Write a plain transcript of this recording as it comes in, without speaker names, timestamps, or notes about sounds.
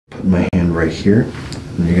Put my hand right here.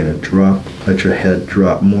 And you're gonna drop, let your head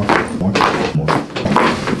drop more.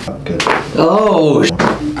 Good. Oh!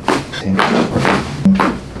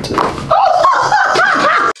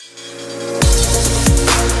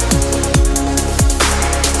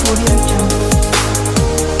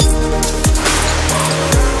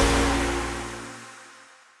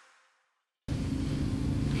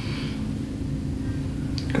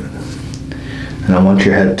 And I want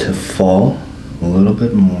your head to fall a little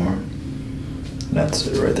bit more. That's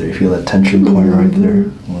it right there. You feel that tension point right there?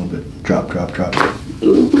 A little bit. Drop, drop, drop.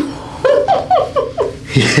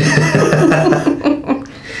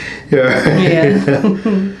 Yeah.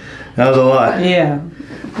 That was a lot. Yeah.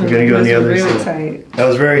 We're gonna go on the other really side. Tight. That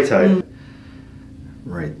was very tight.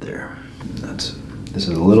 Right there. This is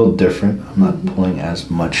a little different. I'm not pulling as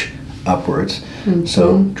much upwards.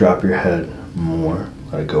 So drop your head more.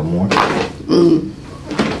 Let it go more.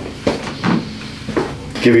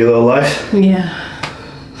 Give you a little life? Yeah.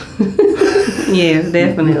 Yeah,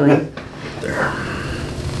 definitely. There.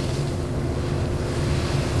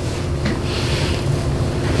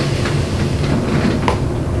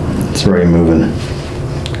 It's already moving.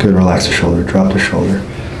 Good, relax the shoulder, drop the shoulder.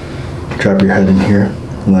 Drop your head in here,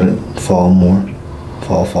 let it fall more.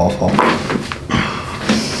 Fall, fall, fall.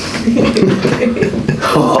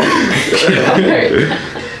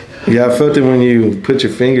 Yeah, I felt it when you put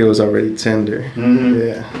your finger, it was already tender.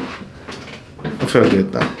 Yeah. I felt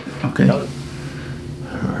good though. Okay.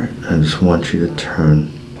 Alright, I just want you to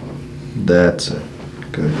turn. That's it.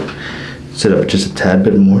 Good. Sit up just a tad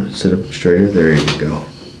bit more. Sit up straighter. There you go.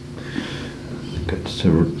 Good.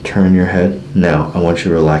 So turn your head. Now, I want you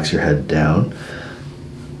to relax your head down.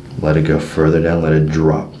 Let it go further down. Let it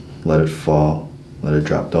drop. Let it fall. Let it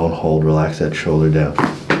drop. Don't hold. Relax that shoulder down.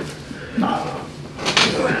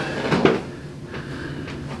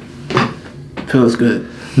 Feels good.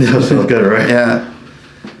 Feels good, right? Yeah.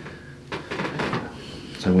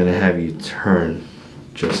 So I'm going to have you turn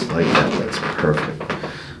just like that. That's perfect.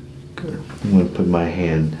 Good. I'm going to put my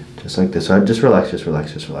hand just like this. So just relax, just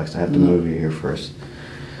relax, just relax. I have to move you here first.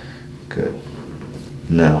 Good.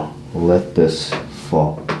 Now, let this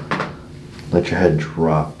fall. Let your head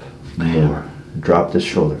drop more. Drop this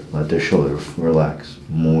shoulder. Let this shoulder relax.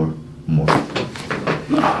 More, more.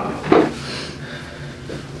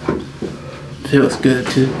 Feels good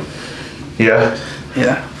too. Yeah?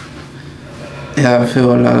 Yeah. Yeah, I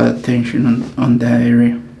feel a lot of tension on that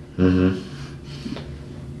area.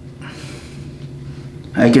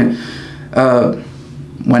 I can,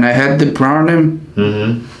 when I had the problem,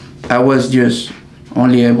 I was just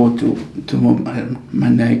only able to move my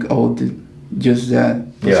neck just that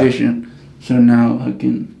position. So now I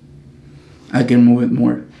can move it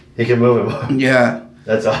more. You can move it more. Yeah.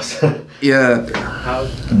 That's awesome. Yeah.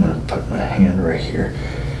 I'm gonna put my hand right here.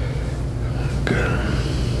 Good.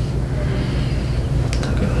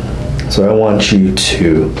 So I want you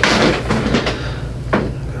to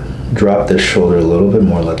drop this shoulder a little bit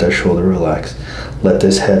more. Let that shoulder relax. Let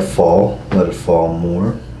this head fall. Let it fall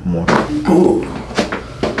more, more. Ooh.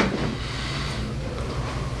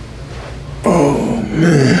 Oh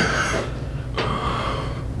man.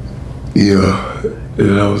 Yeah,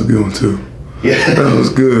 that was a good one too. Yeah. That was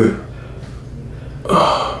good.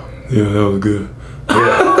 Oh, yeah, that was good.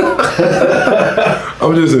 Yeah.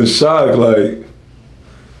 I'm just in shock, like,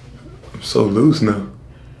 I'm so loose now.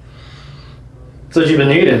 That's what you've been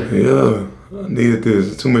needing. Yeah, I needed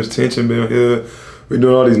this. Too much tension been here. We're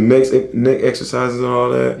doing all these neck exercises and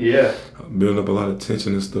all that. Yeah. I'm building up a lot of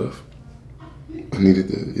tension and stuff. I needed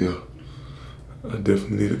that, yeah. I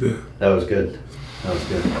definitely needed that. That was good. That was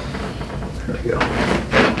good. There we go.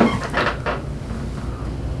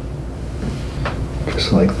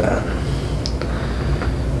 Just like that.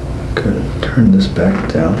 Good. Turn this back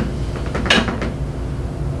down.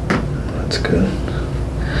 That's good.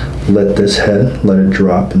 Let this head, let it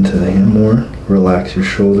drop into the hand more. Relax your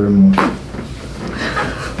shoulder more.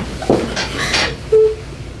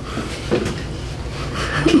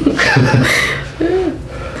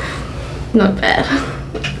 Not bad.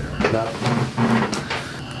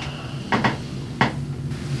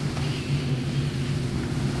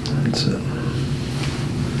 That's it.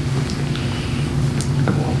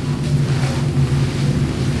 Cool.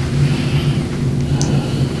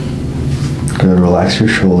 Good. Relax your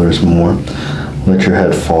shoulders more. Let your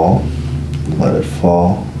head fall. Let it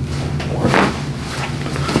fall.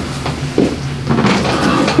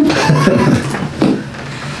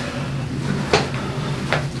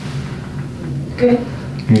 Good.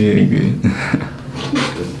 Really good.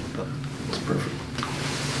 That's perfect.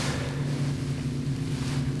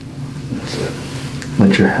 That's it.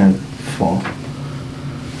 Let your head fall.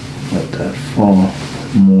 let that fall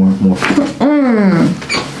more.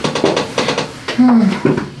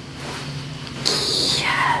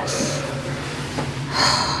 Yes.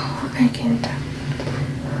 I can.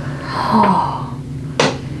 Oh.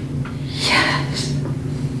 Yes.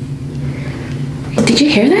 Did you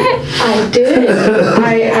hear that? I did.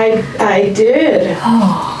 I did.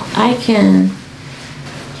 Oh, I can.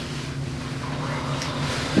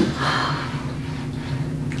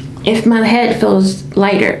 If my head feels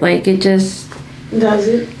lighter, like it just. Does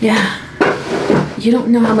it? Yeah. You don't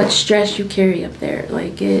know how much stress you carry up there.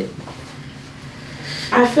 Like it.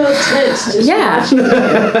 I feel tense just Yeah. watching it.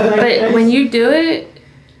 Like, But when you do it.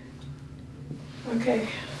 Okay.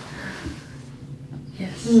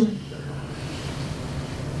 Yes.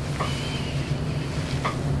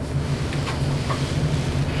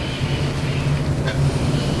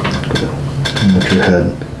 Let your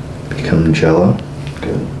head become jello.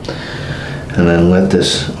 Good. And then let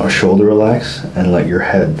our shoulder relax and let your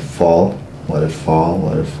head fall. Let it fall,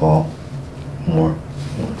 let it fall. More.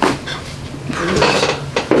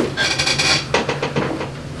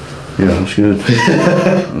 Yeah, that's good.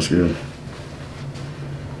 That's good.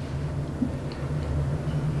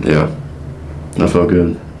 Yeah. That felt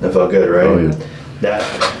good. That felt good, right? Oh, yeah.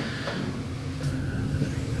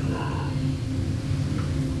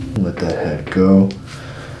 Let that head go.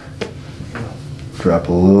 Drop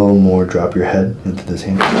a little more. Drop your head into this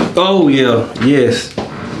hand. Oh, yeah. Yes.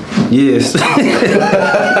 Yes.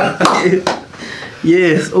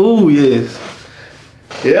 Yes. Oh, yes.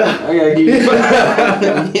 Yeah. I gotta give you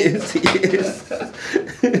five. Yes.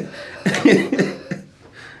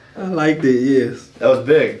 I liked it, yes. That was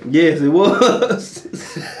big. Yes, it was.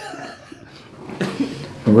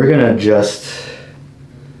 We're gonna adjust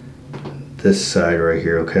this side right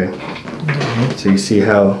here, okay? So you see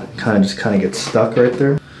how it kind of gets stuck right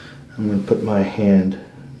there? I'm gonna put my hand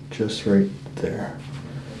just right there.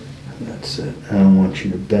 And that's it. I don't want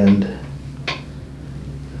you to bend.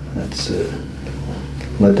 That's it.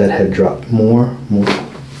 Let that head drop more.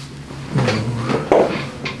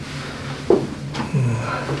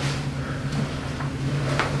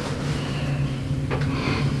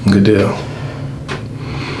 Good deal.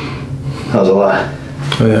 That was a lot.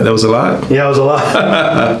 Oh, yeah, that was a lot. Yeah, it was a lot.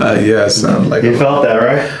 Yeah, it sounded like You felt that,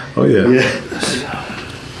 right? Oh yeah. Yeah.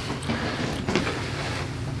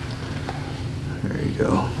 There you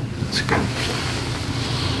go. That's good.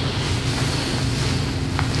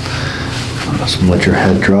 Awesome. Let your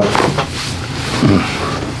head drop.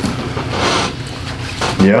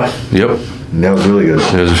 Yeah. Yep. That was really good.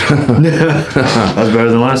 That was better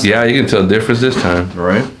than last time. Yeah, you can tell the difference this time.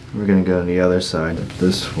 Right? We're gonna go on the other side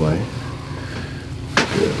this way.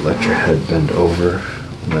 Good. Let your head bend over.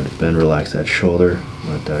 Let it bend, relax that shoulder.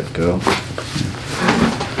 Let that go.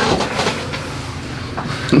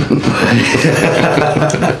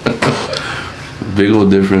 Big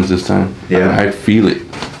old difference this time. Yeah. I feel it.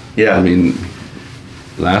 Yeah. I mean,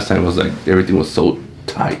 last time was like everything was so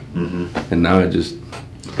tight, and now it just.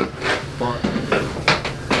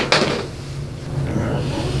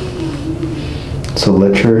 So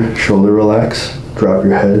let your shoulder relax. Drop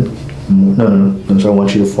your head. No. So I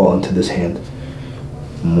want you to fall into this hand.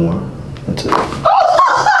 More. That's it.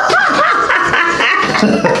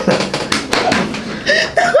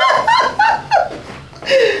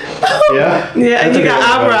 Yeah? Yeah, That's you a got good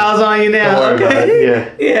one. eyebrows on you now. Don't worry about Okay.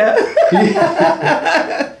 it. Yeah.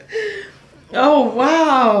 Yeah. Oh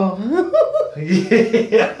wow.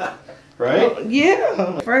 Yeah. Right?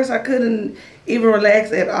 Yeah. First I couldn't even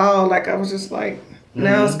relax at all. Like I was just like,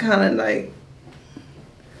 now it's kind of like,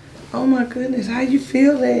 oh my goodness, how you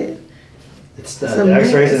feel that? It's It's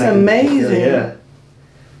amazing. Yeah.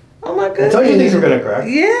 Oh my I goodness. told you things were gonna crack.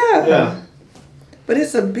 Yeah. Yeah. But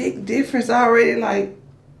it's a big difference already. Like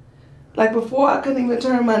before, I couldn't even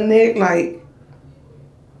turn my neck. Like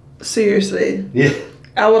seriously, Yeah.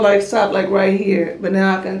 I would like stop like right here. But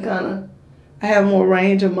now I can I have more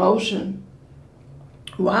range of motion.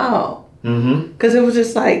 Wow. Mm-hmm. Cause it was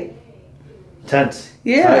just like, Tense.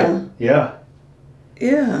 yeah, Tight. Yeah.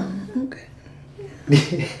 yeah, okay,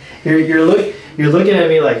 you're looking at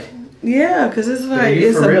me like, yeah. Cause it's like you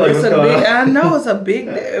it's for real? Like, it's what's a going big. on? I know it's a big.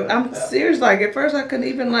 I'm serious. Like at first, I couldn't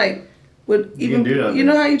even like. Would You even can do nothing. you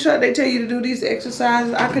know how they tell you to do these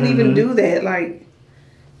exercises? I couldn't even do that. Like,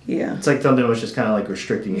 yeah. it's like something was just kind of like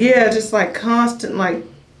restricting you. Yeah, just like constant like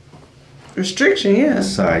restriction, yeah.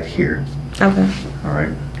 Side here. Okay. All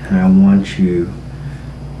right. And I want you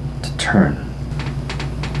to turn.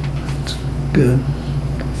 That's good.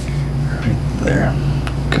 Right there.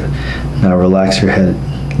 Good. Now relax your head.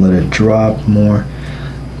 Let it drop more.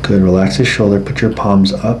 Good. Relax your shoulder. Put your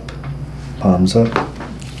palms up. Palms up.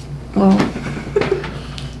 Well.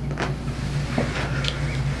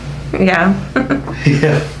 Yeah.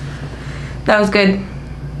 Yeah. That was good.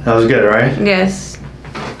 That was good, right? Yes.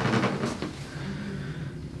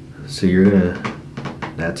 So you're gonna,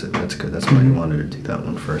 that's it, that's good. That's why you wanted to do that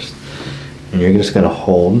one first. And you're just gonna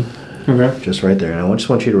hold Okay. just right there. And I just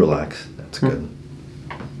want you to relax. That's good.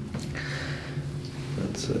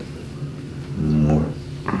 That's it. More.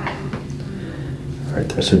 Right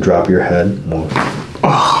there. So drop your head more.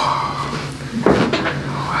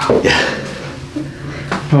 Yeah.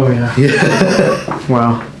 Oh yeah. Yeah.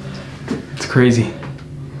 Wow. It's crazy.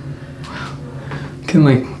 Wow. You can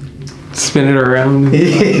like spin it around.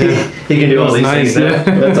 Yeah. You can do all That's these nice, things.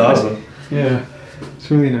 yeah. That's awesome. Yeah. It's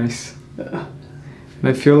really nice. Yeah. And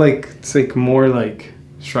I feel like it's like more like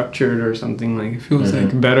structured or something. Like it feels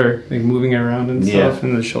like better, like moving around and stuff,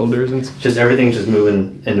 and the shoulders and stuff. Just everything's just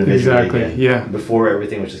moving individually. Exactly. Again. Yeah. Before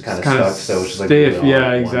everything was just kind of stuck, so it was just like stiff. moving all Yeah.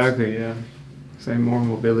 at once. Exactly. Yeah. So more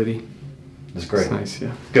mobility. That's great. It's nice.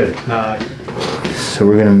 Yeah. Good. So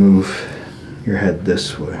we're gonna move your head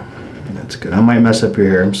this way. That's good. I might mess up your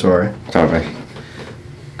hair. I'm sorry. It's alright.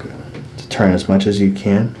 Good. To turn as much as you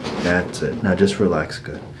can. That's it. Now just relax.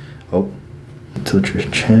 Good. Oh. Tilt your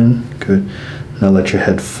chin. Good. Now let your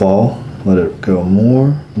head fall. Let it go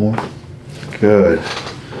more. Good.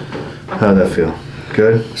 How'd that feel?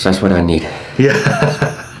 Good? So that's what I need. Yeah.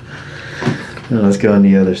 Now let's go on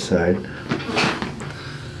the other side.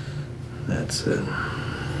 That's it.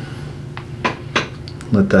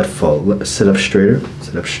 Let that fall. Sit up straighter.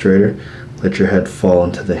 Sit up straighter. Let your head fall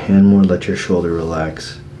into the hand more. Let your shoulder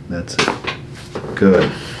relax. That's it. Good.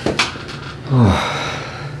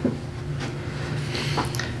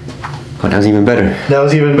 Oh, that was even better. That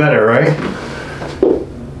was even better, right?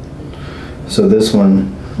 So this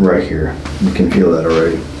one right here, you can feel that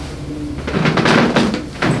already.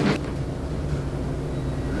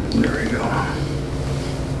 There we go.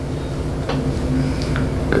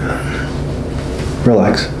 Good.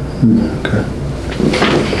 Relax. Good.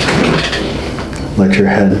 Let your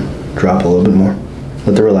head drop a little bit more.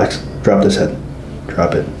 Let it relax. Drop this head.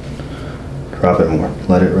 Drop it. Drop it more.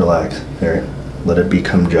 Let it relax. There. Let it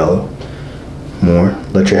become jello. More.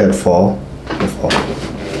 Let your head fall. Let it fall.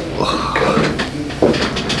 Good.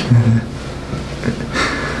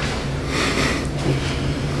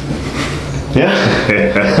 Yeah.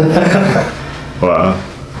 Wow.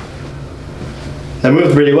 That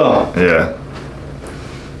moved pretty well. Yeah.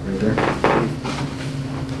 Right there.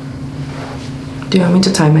 Do you want me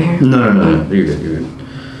to tie my hair? No. You're good. You're good.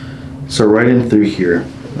 So right in through here,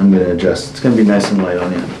 I'm gonna adjust. It's gonna be nice and light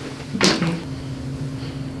on you. Okay.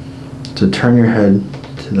 So turn your head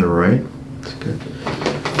to the right. That's good.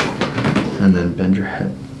 And then bend your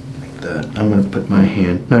head like that. I'm gonna put my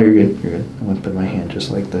hand. No, you're good. You're good. I'm gonna put my hand just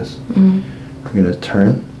like this. Mm. We're gonna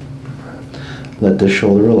turn. Let the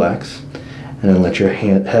shoulder relax, and then let your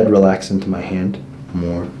head relax into my hand.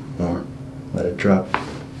 More. Let it drop.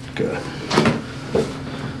 Good.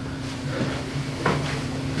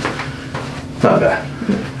 Not bad.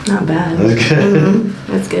 Not bad. That's good.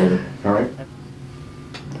 That's good. All right.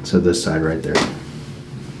 So this side right there.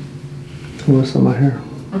 What's on my hair?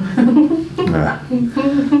 I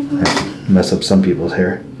mess up some people's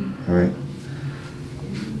hair. All right.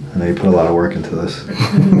 I know you put a lot of work into this.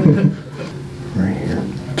 Right here.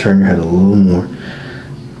 Turn your head a little more.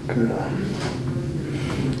 Good.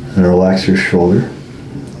 And relax your shoulder.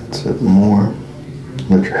 That's it. More.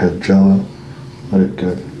 Let your head jello. Let it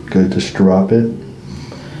go. Good. Just drop it.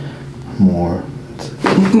 More. That's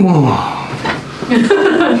it.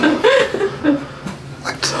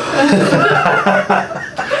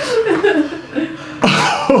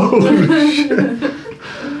 Holy shit.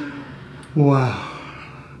 Wow.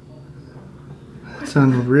 That's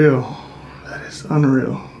unreal. That is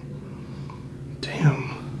unreal.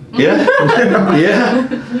 Damn. Yeah. Yeah.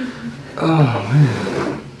 Oh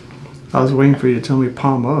man. I was waiting for you to tell me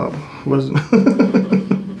palm up. Wasn't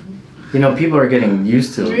You know, people are getting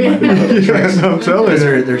used to it. Yeah, no, I'm telling Because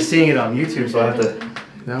you. they're seeing it on YouTube, so I have to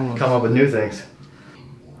That one. come up with new things.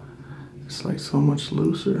 It's like so much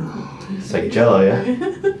looser. It's like jello, yeah?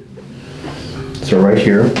 So right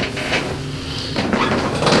here,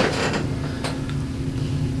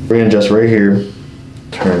 we're gonna adjust right here,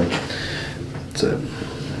 turn, that's it,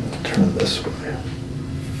 turn this way,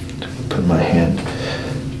 put my hand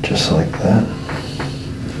just like that,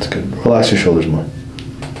 that's good, relax your shoulders more,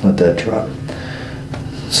 let that drop,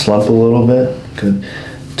 slump a little bit, good,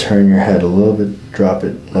 turn your head a little bit, drop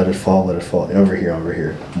it, let it fall, over here,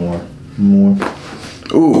 more.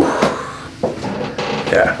 Ooh.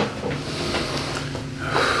 Yeah.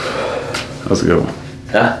 That was a good one.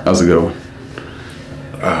 Yeah? That was a good one.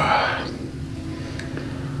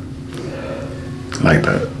 Like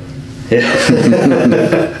that. Yeah.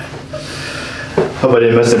 Hope I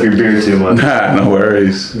didn't mess up your beard too much. Nah, no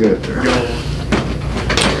worries. Good.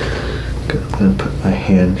 Good. I'm gonna put my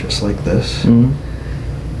hand just like this.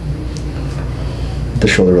 The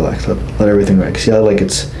shoulder relax. Let everything relax. See how like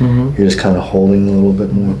it's you're just kind of holding a little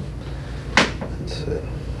bit more. That's it.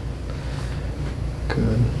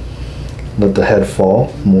 Good. Let the head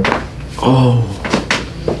fall more. Oh.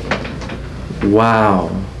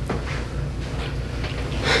 Wow.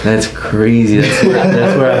 That's crazy. That's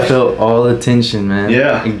where I felt all the tension, man.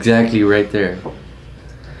 Yeah. Exactly right there.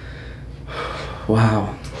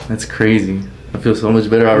 Wow. That's crazy. I feel so much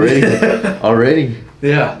better already. Already.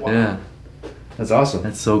 Yeah. Wow. Yeah. That's awesome.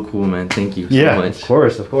 That's so cool, man. Thank you so much. Of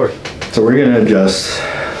course, of course. So we're gonna adjust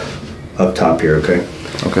up top here, okay?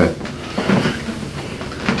 Okay.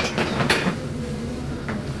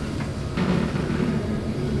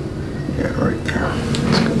 Yeah, right there.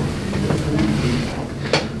 That's good.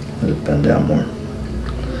 Let it bend down more.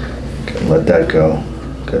 Okay, let that go.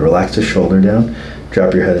 Good. Relax the shoulder down.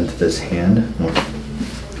 Drop your head into this hand.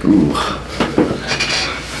 Ooh.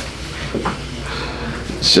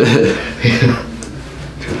 Shit.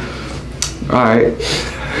 Alright.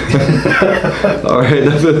 Alright,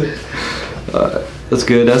 that's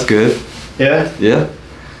good, that's good. Yeah? Yeah.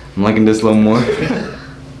 I'm liking this a little more.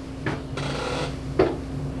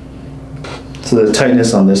 So the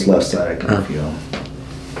tightness on this left side I can feel.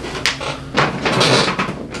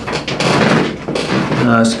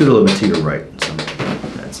 Scoot a little bit to your right. So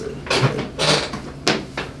that's it.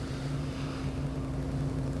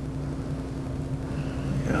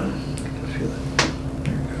 Yeah, I can feel it.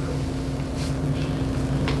 There you go.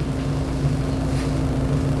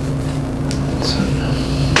 That's it.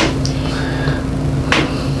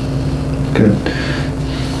 Good.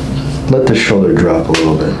 Let the shoulder drop a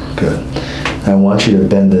little bit. Good. I want you to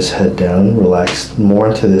bend this head down, relax more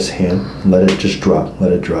into this hand. Let it just drop.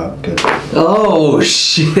 Let it drop. Good. Oh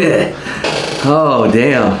shit. Oh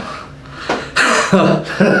damn.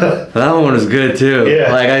 That one was good too.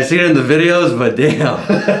 Yeah. Like I seen it in the videos, but damn.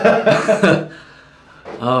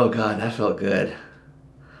 Oh god, that felt good.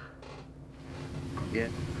 Yeah.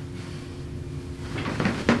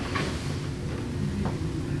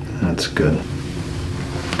 That's good.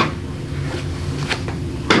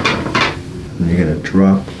 And you're gonna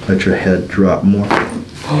drop, let your head drop more.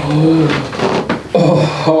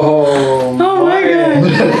 Oh my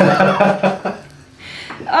god.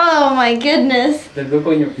 Oh my goodness. The look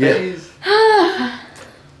on your face.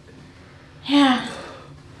 Yeah.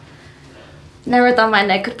 Never thought my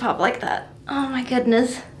neck could pop like that. Oh my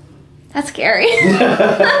goodness. That's scary.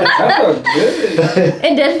 That felt good.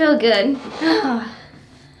 It did feel good.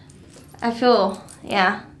 I feel,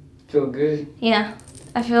 yeah. Feel good. Yeah.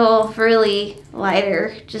 I feel really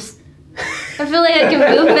lighter. Just, I feel like I can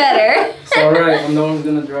move better. It's alright. I'm the one who's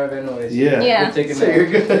gonna drive anyways. Yeah. Yeah. We're taking So that. you're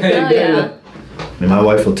good. Oh yeah. And my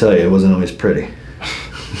wife will tell you it wasn't always pretty.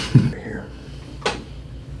 Here.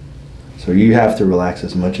 So you have to relax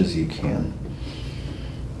as much as you can.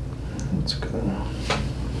 That's good.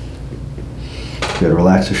 Good.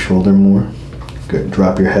 Relax the shoulder more. Good.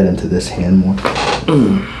 Drop your head into this hand more.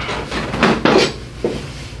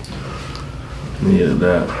 Needed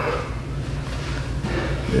that.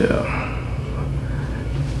 Yeah.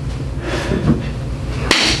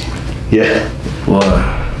 Yeah. Boy.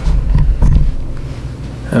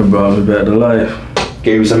 That brought me back to life.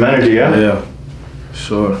 Gave you some energy, yeah? Yeah.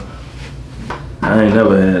 Sure. I ain't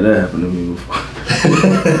never had that happen to me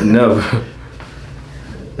before. Never.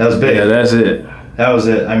 That was big. Yeah, that's it. That was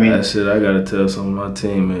it. I mean, That's it. I gotta tell some of my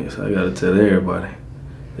teammates. I gotta tell everybody.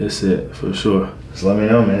 That's it, for sure. just let me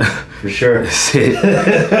know, man. For sure. That's it.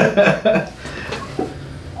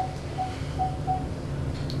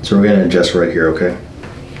 So we're gonna adjust right here, okay?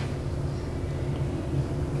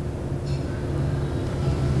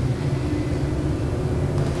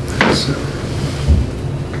 So,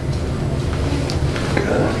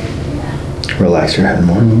 good. Relax your head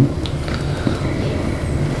more.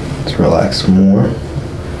 Let's relax more.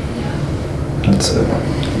 That's it.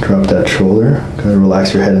 Drop that shoulder. Good.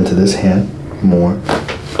 Relax your head into this hand more.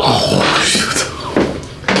 Oh, shoot.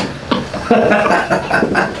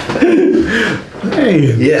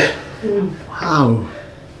 Hey. Yeah. Wow.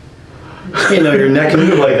 You know your neck can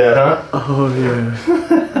move like that, huh? Oh,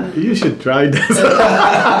 yeah. You should try this.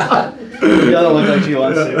 You don't look like she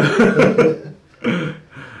wants to.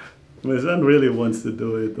 My son really wants to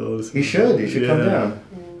do it, though. So You should. You should come down.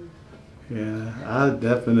 Yeah, I'll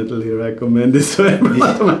definitely recommend this to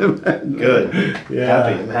everyone. Good. Yeah.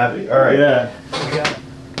 Happy. I'm happy. All right. Yeah.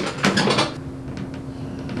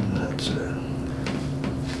 That's it.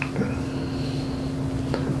 Good.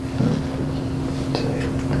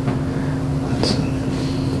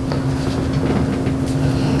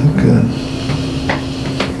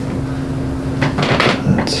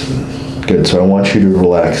 Good. So I want you to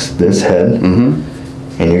relax this head,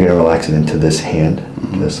 Mm-hmm. and you're gonna relax it into this hand,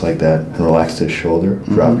 just like that, and relax this shoulder.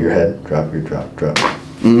 Drop your head. Drop.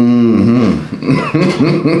 Mm-hmm.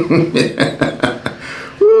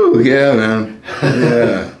 Woo, yeah, man.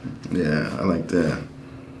 Yeah, I like that.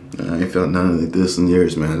 I ain't felt none of this in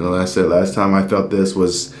years, man. Last time I felt this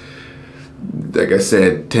was, like I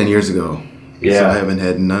said, 10 years ago. Yeah. So I haven't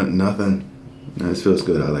had nothing. No, this feels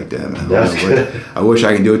good. I like that, man. That's good. I wish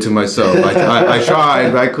I could do it to myself. I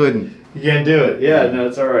tried, but I couldn't. You can't do it. Yeah, no,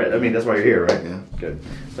 it's all right. I mean, that's why you're here, right? Yeah. Good.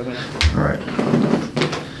 All right.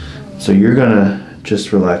 So you're gonna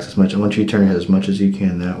just relax as much. I want you to turn your head as much as you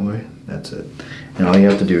can that way. That's it. And all you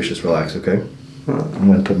have to do is just relax, okay? I'm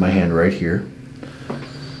gonna put my hand right here.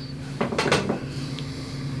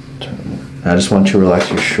 I just want you to relax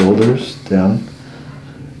your shoulders down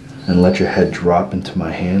and let your head drop into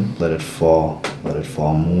my hand. Let it fall. Let it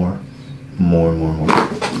fall more.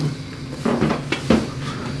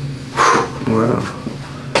 Wow.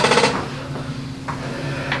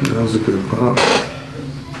 That was a good pop.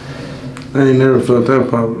 I ain't never felt that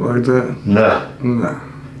pop like that. No. Nah.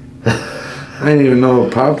 I didn't even know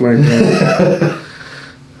it popped like that.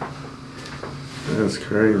 That's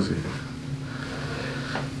crazy.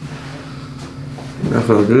 That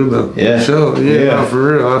felt good though. Yeah. Sure. Yeah, Yeah. no,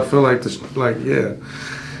 for real. I feel like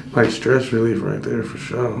like stress relief right there for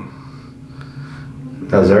sure.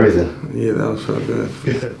 That was everything. Yeah, that was so good.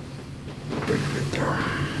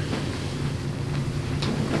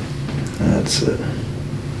 That's it.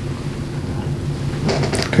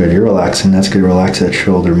 Good, you're relaxing. That's good. Relax that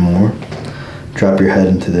shoulder more. Drop your head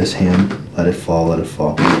into this hand. Let it fall, let it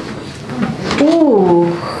fall.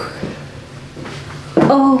 Ooh.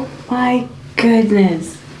 Oh my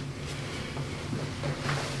goodness.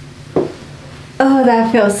 Oh,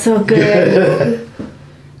 that feels so good.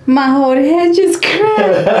 My whole head just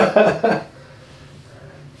cracked.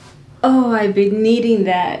 Oh, I've been needing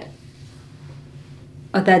that.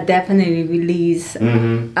 Oh, that definitely release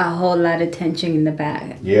a whole lot of tension in the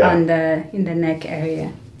back, in the neck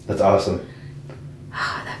area. That's awesome.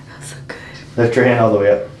 Oh, that feels so good. Lift your hand all the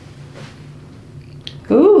way up.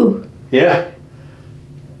 Ooh, Yeah.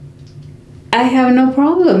 I have no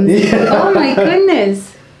problems. Yeah. Oh my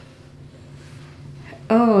goodness.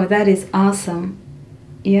 Oh, that is awesome.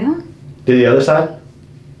 Yeah? Do the other side?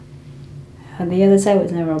 On the other side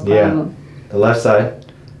was never a problem. The left side.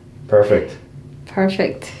 Perfect.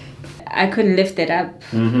 Perfect. I couldn't lift it up.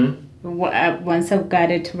 Once I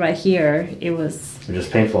got it right here, it was... It's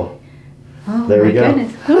just painful. Oh, There we my go.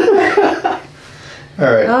 goodness.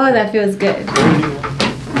 All right. Oh, that feels good.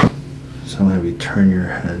 So I'm gonna have you turn your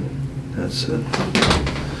head. That's it.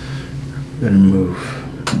 We're gonna move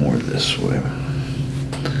more this way.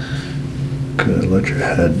 Good. Let your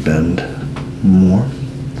head bend more.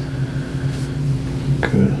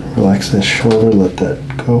 Good. Relax that shoulder. Let that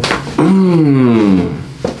go.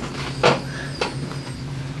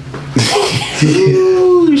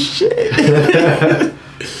 Ooh, shit.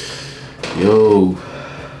 Yo.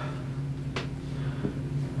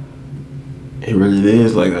 It really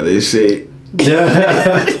is like how they say.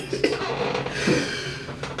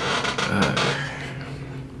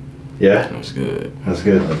 Yeah. That's good. That's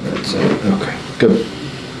good. That's it. Okay. Good.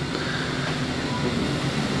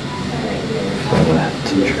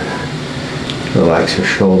 Relax your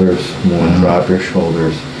shoulders more. Drop your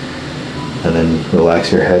shoulders. And then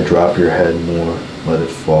relax your head. Drop your head more. Let it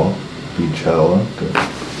fall. Be shallow. Good.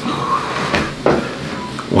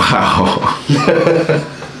 Wow.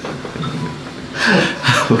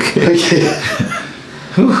 Okay.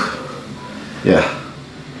 Whew. Yeah.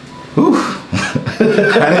 Whew. I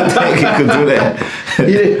didn't think it could do that. I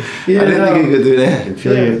didn't think it could do that. I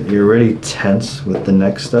feel you're already tense with the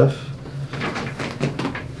neck stuff.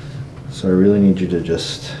 So I really need you to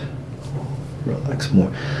just relax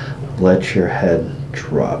more. Let your head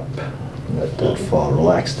drop. Let that fall.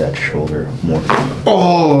 Relax that shoulder more.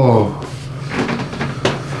 Oh.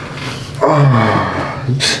 Oh.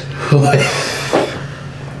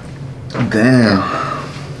 Damn.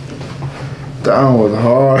 That one was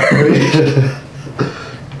hard.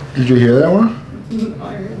 Did you hear that one?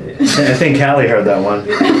 I think Callie heard that one.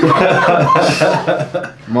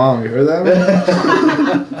 Mom, you heard that one?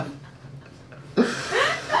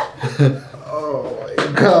 Oh my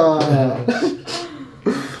god.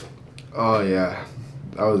 Oh yeah.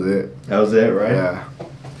 That was it. That was it, right? Yeah.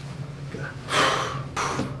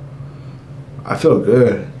 I feel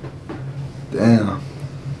good. Damn.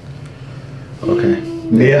 Okay.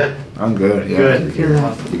 Yeah. I'm good. Yeah. Good.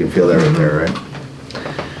 You can feel that right there, right?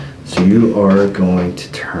 So you are going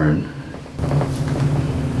to turn.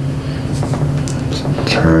 So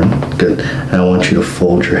turn. Good. And I want you to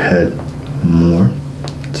fold your head more.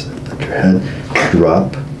 So let your head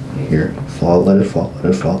drop. Here. Fall, let it fall, let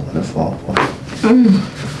it fall, let it fall. Fall.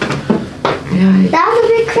 Yeah. That was a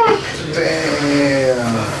big crack. Damn.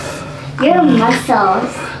 Your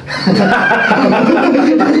muscles.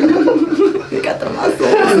 You got the muscles.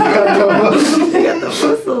 You got the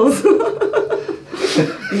muscles.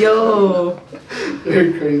 Yo.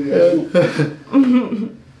 You're crazy.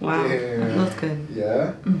 Wow. That feels good.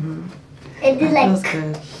 Yeah? It did like. Feels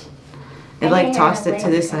good. It like tossed it to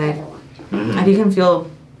this side. And you can feel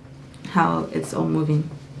how it's all moving.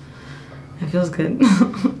 It feels good.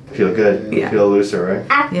 Feel good? Yeah. Feel looser, right?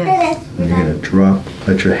 After Yes. this. And you're gonna drop,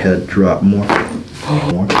 let your head drop more.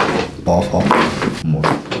 More. Ball fall. More.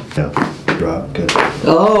 Yeah. Drop. Good.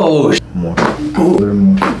 Oh. More. A little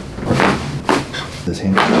more. This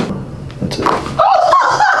hand. That's it.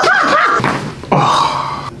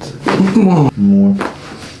 More.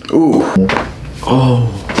 Ooh. More. Oh.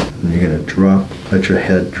 And you're gonna drop, let your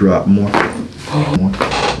head drop more. More.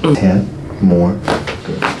 10. More.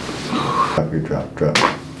 Good. Drop your drop, drop.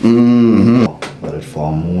 Mm-hmm. Let it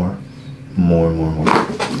fall more. More, more, more.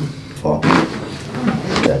 Fall.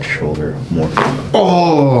 That shoulder more.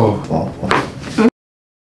 Oh. Fall.